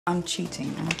I'm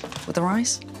cheating now with the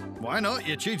rice. Why not?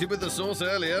 You cheated with the sauce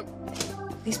earlier.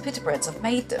 These pita breads, I've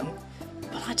made them,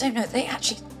 but I don't know, they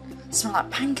actually smell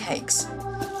like pancakes.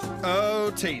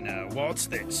 Oh, Tina, what's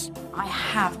this? I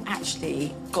have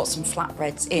actually got some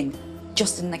flatbreads in,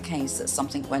 just in the case that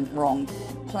something went wrong.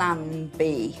 Plan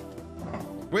B.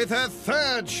 With her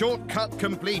third shortcut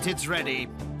complete, it's ready.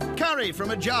 Curry from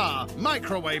a jar,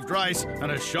 microwaved rice,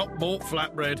 and a shop-bought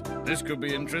flatbread. This could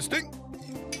be interesting.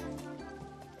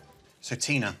 So,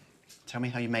 Tina, tell me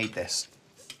how you made this.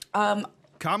 Come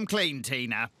clean,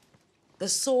 Tina. The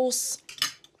sauce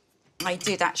I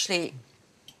did actually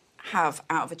have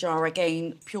out of a jar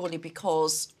again, purely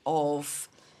because of,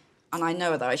 and I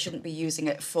know that I shouldn't be using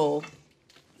it for,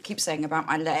 I keep saying about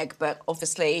my leg, but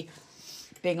obviously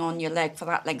being on your leg for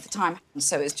that length of time.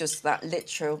 So it's just that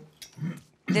literal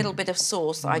little bit of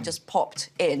sauce that I just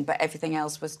popped in, but everything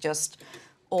else was just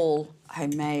all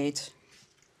homemade.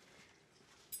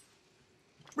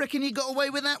 Reckon you got away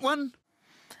with that one?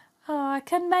 Oh, I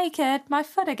can make it. My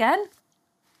foot again.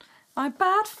 My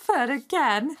bad foot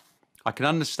again. I can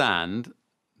understand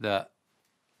that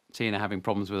Tina having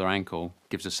problems with her ankle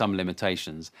gives her some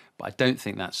limitations, but I don't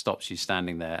think that stops you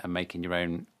standing there and making your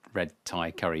own red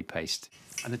Thai curry paste.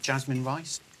 And the jasmine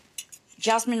rice?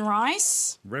 Jasmine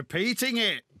rice. Repeating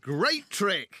it. Great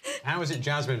trick. How is it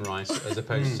jasmine rice as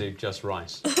opposed to just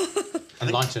rice?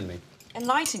 Enlighten me.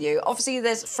 Enlighten you. Obviously,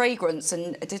 there's fragrance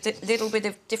and a little bit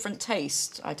of different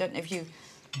taste. I don't know if you...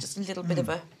 Just a little bit of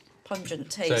a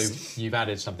pungent taste. So you've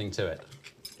added something to it?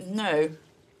 No.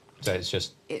 So it's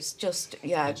just... It's just,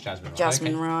 yeah, it's jasmine rice.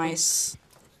 Jasmine Okay. rice.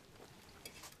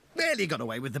 Barely got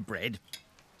away with the bread.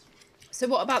 So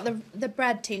what about the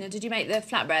bread, Tina? Did you make the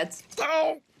flatbreads?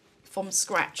 Oh! From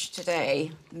scratch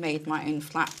today, made my own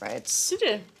flatbreads. Did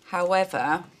you?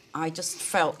 However, I just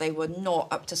felt they were not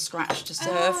up to scratch to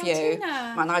serve you.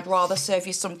 Tina. And I'd rather serve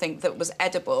you something that was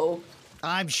edible.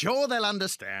 I'm sure they'll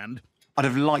understand. I'd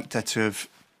have liked her to have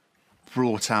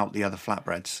brought out the other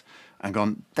flatbreads and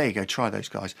gone, there you go, try those,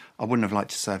 guys. I wouldn't have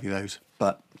liked to serve you those,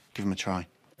 but give them a try.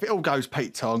 If it all goes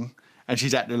Pete Tong and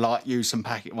she's had to, like, use some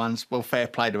packet ones, well, fair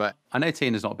play to her. I know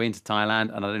Tina's not been to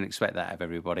Thailand, and I don't expect that of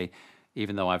everybody,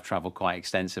 even though I've travelled quite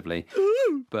extensively.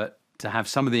 But to have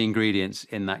some of the ingredients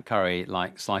in that curry,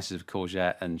 like slices of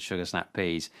courgette and sugar snap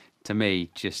peas, to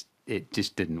me, it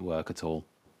just didn't work at all.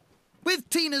 With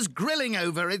Tina's grilling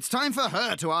over, it's time for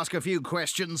her to ask a few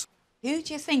questions. Who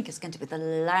do you think is going to be the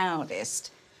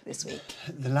loudest this week?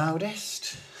 The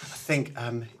loudest? I think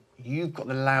you've got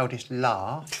the loudest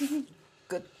laugh.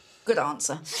 Good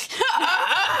answer.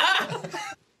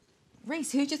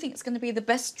 Reece, who do you think is going to be the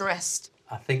best dressed?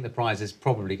 I think the prize is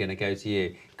probably going to go to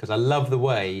you, because I love the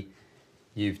way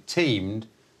you've teamed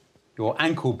your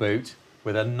ankle boot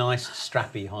with a nice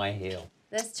strappy high heel.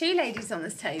 There's two ladies on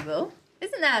this table,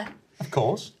 isn't there? Of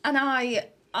course. And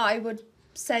I would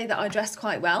say that I dressed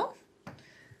quite well.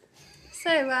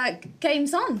 So,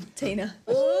 game's on, Tina.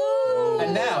 Ooh.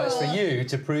 And now it's for you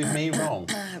to prove me wrong.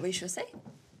 We shall see.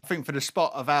 I think for the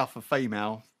spot of alpha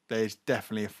female, there's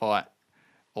definitely a fight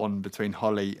on between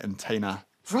Holly and Tina.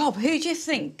 Rob, who do you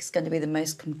think is going to be the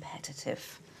most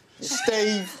competitive?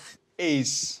 Steve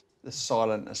is the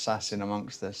silent assassin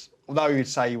amongst us. Although you'd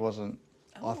say he wasn't,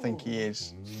 I think he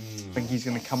is. I think he's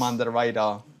going to come under the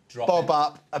radar, bob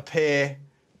up, appear,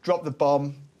 drop the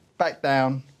bomb, back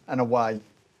down and away.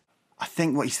 I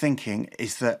think what he's thinking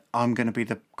is that I'm going to be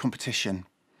the competition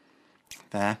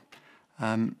there,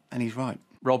 and he's right.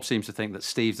 Rob seems to think that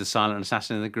Steve's the silent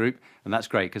assassin in the group, and that's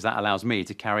great, because that allows me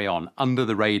to carry on under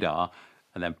the radar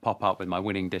and then pop up with my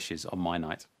winning dishes on my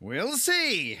night. We'll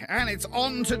see. And it's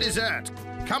on to dessert.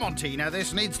 Come on, Tina,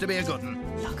 this needs to be a good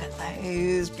one. Look at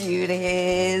those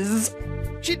beauties.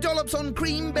 She dollops on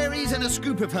cream berries and a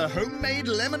scoop of her homemade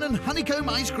lemon and honeycomb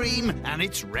ice cream, and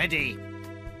it's ready.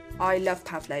 I love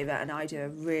pavlova, and I do a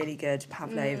really good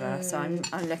pavlova, so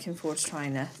I'm looking forward to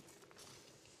trying this.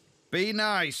 Be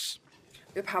nice.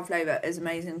 Your pavlova is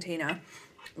amazing, Tina.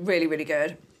 Really, really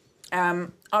good. I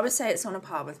would say it's on a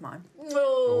par with mine.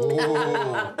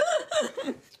 Oh.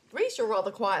 Reece, you're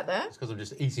rather quiet there. It's because I'm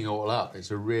just eating it all up.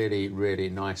 It's a really, really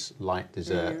nice, light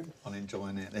dessert. I'm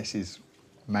enjoying it. This is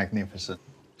magnificent.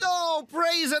 Oh,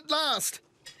 praise at last.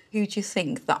 Who do you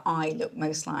think that I look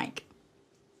most like?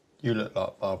 You look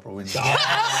like Barbara Windsor.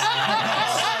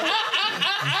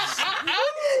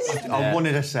 I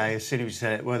wanted to say, as soon as you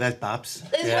said it, well, there's Babs.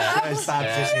 There's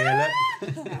Babs just here,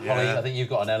 look. Holly, I think you've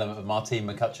got an element of Martine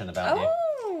McCutcheon about you.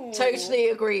 Totally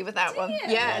agree with that one.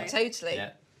 Yeah, totally.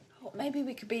 Yeah. Oh, maybe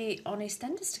we could be on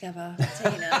EastEnders together,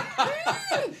 Tina.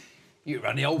 You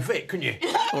run the old Vic, couldn't you?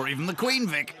 Or even the Queen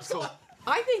Vic.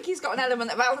 I think he's got an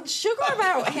element of Alan Sugar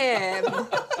about him.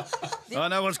 I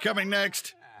know what's coming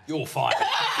next. You're fired.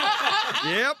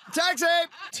 Yep, taxi!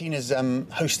 Tina's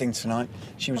hosting tonight.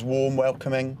 She was warm,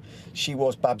 welcoming. She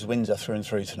was Babs Windsor through and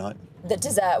through tonight. The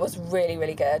dessert was really,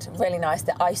 really good. Really nice.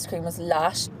 The ice cream was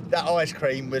lush. That ice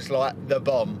cream was like the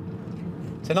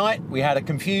bomb. Tonight we had a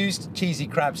confused cheesy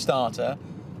crab starter,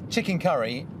 chicken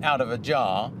curry out of a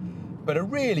jar, but a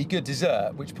really good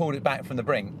dessert which pulled it back from the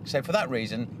brink. So for that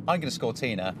reason, I'm going to score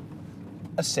Tina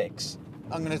a 6.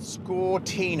 I'm going to score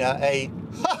Tina a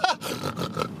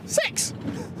 6.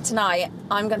 Tonight,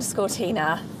 I'm going to score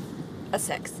Tina a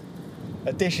 6.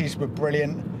 The dishes were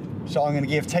brilliant, so I'm going to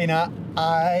give Tina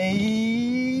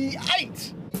a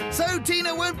 8. So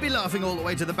Tina won't be laughing all the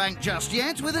way to the bank just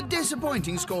yet with a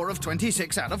disappointing score of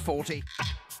 26 out of 40.